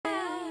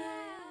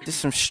This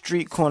some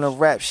street corner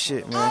rap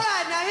shit, man.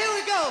 Alright, now here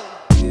we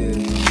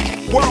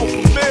go. World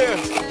premiere,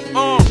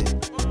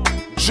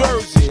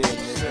 Jersey,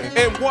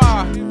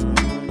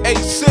 NY,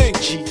 AC,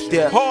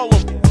 G-Dep,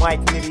 Harlem, Mike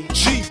Nitty,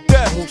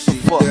 G-Dep,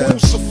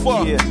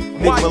 Musafa, yeah,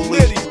 Mike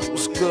Nitty,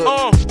 what's good?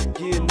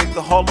 Yeah,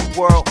 nigga, Harlem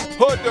World,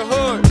 Hood to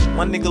Hood,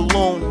 my nigga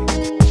Loon,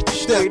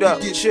 straight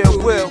up,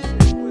 chill will,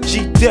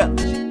 G-Dep,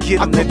 get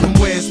I him, come from nigga.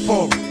 where it's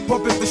for.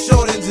 Pumping for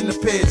shortens in the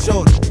pair of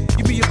Jordan.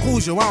 Give me a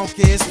Peugeot, I don't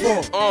care, it's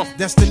for.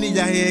 Destiny,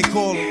 I hear it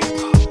calling.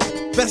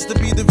 Best to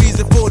be the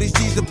reason for these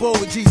G's the ball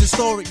with G's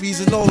historic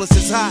reason. All us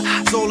is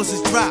hot, Solus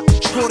is drop.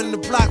 Caught in the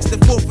blocks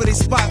that fought for their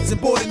spots and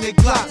bought in their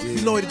Glock. We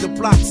loaded the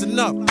blocks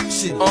enough.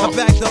 Shit, I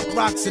backed up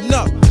rocks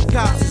enough.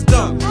 Cops is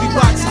done, we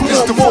rocks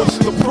it's the enough. most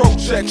of the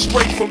project,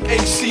 straight from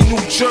AC, New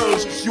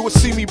Jersey. You will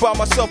see me by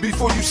myself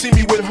before you see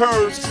me with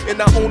hers.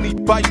 And I only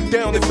bite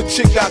down if a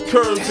chick got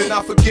curves. And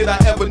I forget I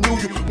ever knew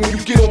you when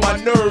you get on my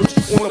nerves.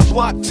 On the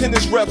block,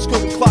 tennis reps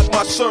couldn't clock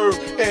my serve.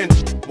 And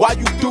why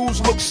you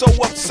dudes look so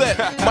upset?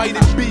 Might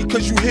it be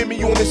cause you hear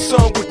me on this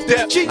song with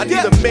depth? I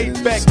need a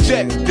Maybach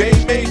jet, they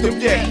ain't made them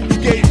yet.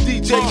 You gave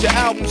DJs your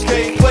albums,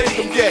 they ain't played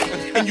them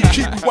yet. And you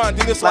keep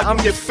rewinding this like I'm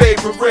your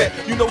favorite.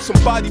 You know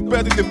somebody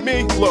better than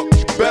me? Look,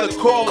 you better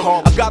call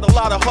him. I got a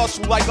lot of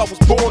hustle like I was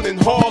born in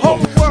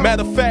Harlem.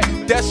 Matter of fact,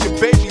 that's your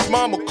baby's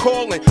mama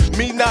calling.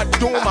 Me not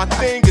doing my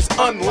thing is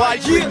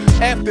unlikely.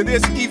 After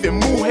this, even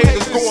moo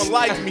haters gon'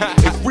 like me.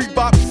 If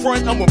Reebok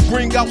front, I'ma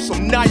bring out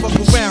some Nike.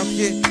 Fuck around,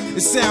 kid.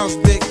 It sounds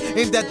big.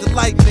 Ain't that the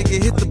light,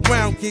 nigga? Hit the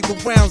brown kid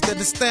with rounds that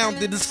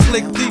astounded us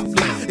click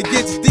deeply. It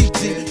gets deep,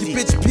 G. The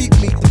bitch peep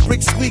me. The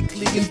bricks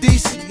weekly. In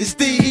DC, it's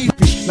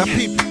DEP. Now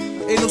peep it.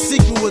 Ain't no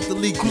secret with the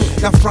legal.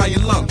 Now fry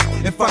your lungs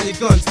and fire your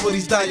guns for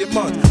these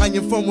diamonds. I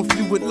am from a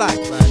fluid light.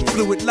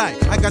 Fluid light.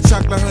 I got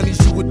chocolate honeys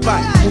you would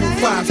bite. Move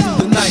vibes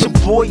through the night. It's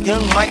your boy,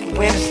 Young Mike,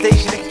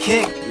 Anastasia the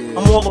King.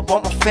 I'm all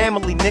about my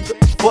family, nigga.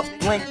 Fuck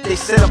blank, they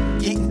said I'm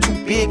getting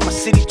too big, my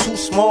city too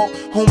small.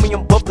 Homie,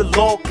 I'm above the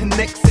law,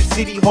 connects to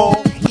City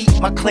Hall.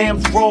 Eat my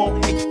clams raw,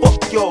 and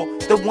fuck y'all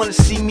that wanna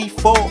see me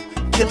fall.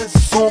 Killers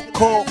is on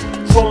call,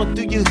 crawling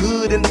through your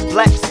hood in the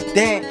black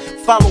sedan.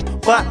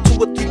 Followed by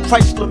 2 or 3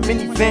 Chrysler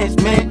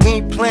minivans, man, we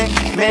ain't playing.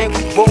 Man,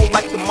 we roll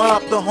like the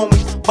mob, the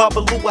homies.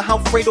 Babalu and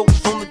Alfredo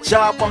was on the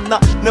job, I'm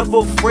not never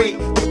afraid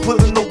to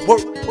put in the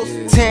work.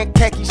 Tan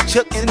khakis,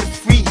 chucks in the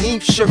free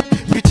heme shirt.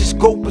 Bitches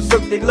go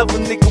berserk, they love a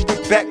nigga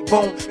with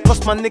backbone.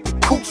 Plus my nigga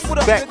Coops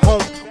back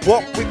home.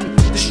 Walk with me,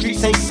 the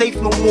streets ain't safe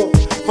no more.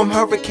 From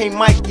Hurricane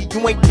Mikey,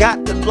 you ain't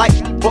got the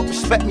light, but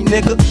respect me,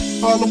 nigga.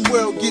 Harlem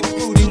World get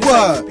fruity,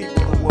 what?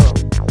 People of the world.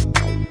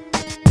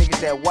 Niggas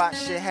that watch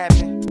shit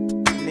happen,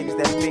 niggas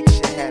that make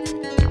shit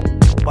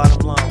happen.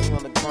 Bottom line, we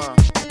on the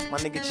grind. My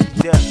nigga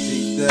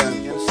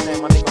G-Dep. You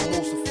understand? My nigga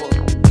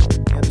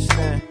Musafa. You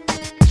understand?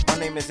 My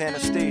name is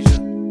Anastasia.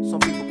 Some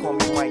people call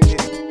me Mike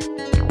Nitty.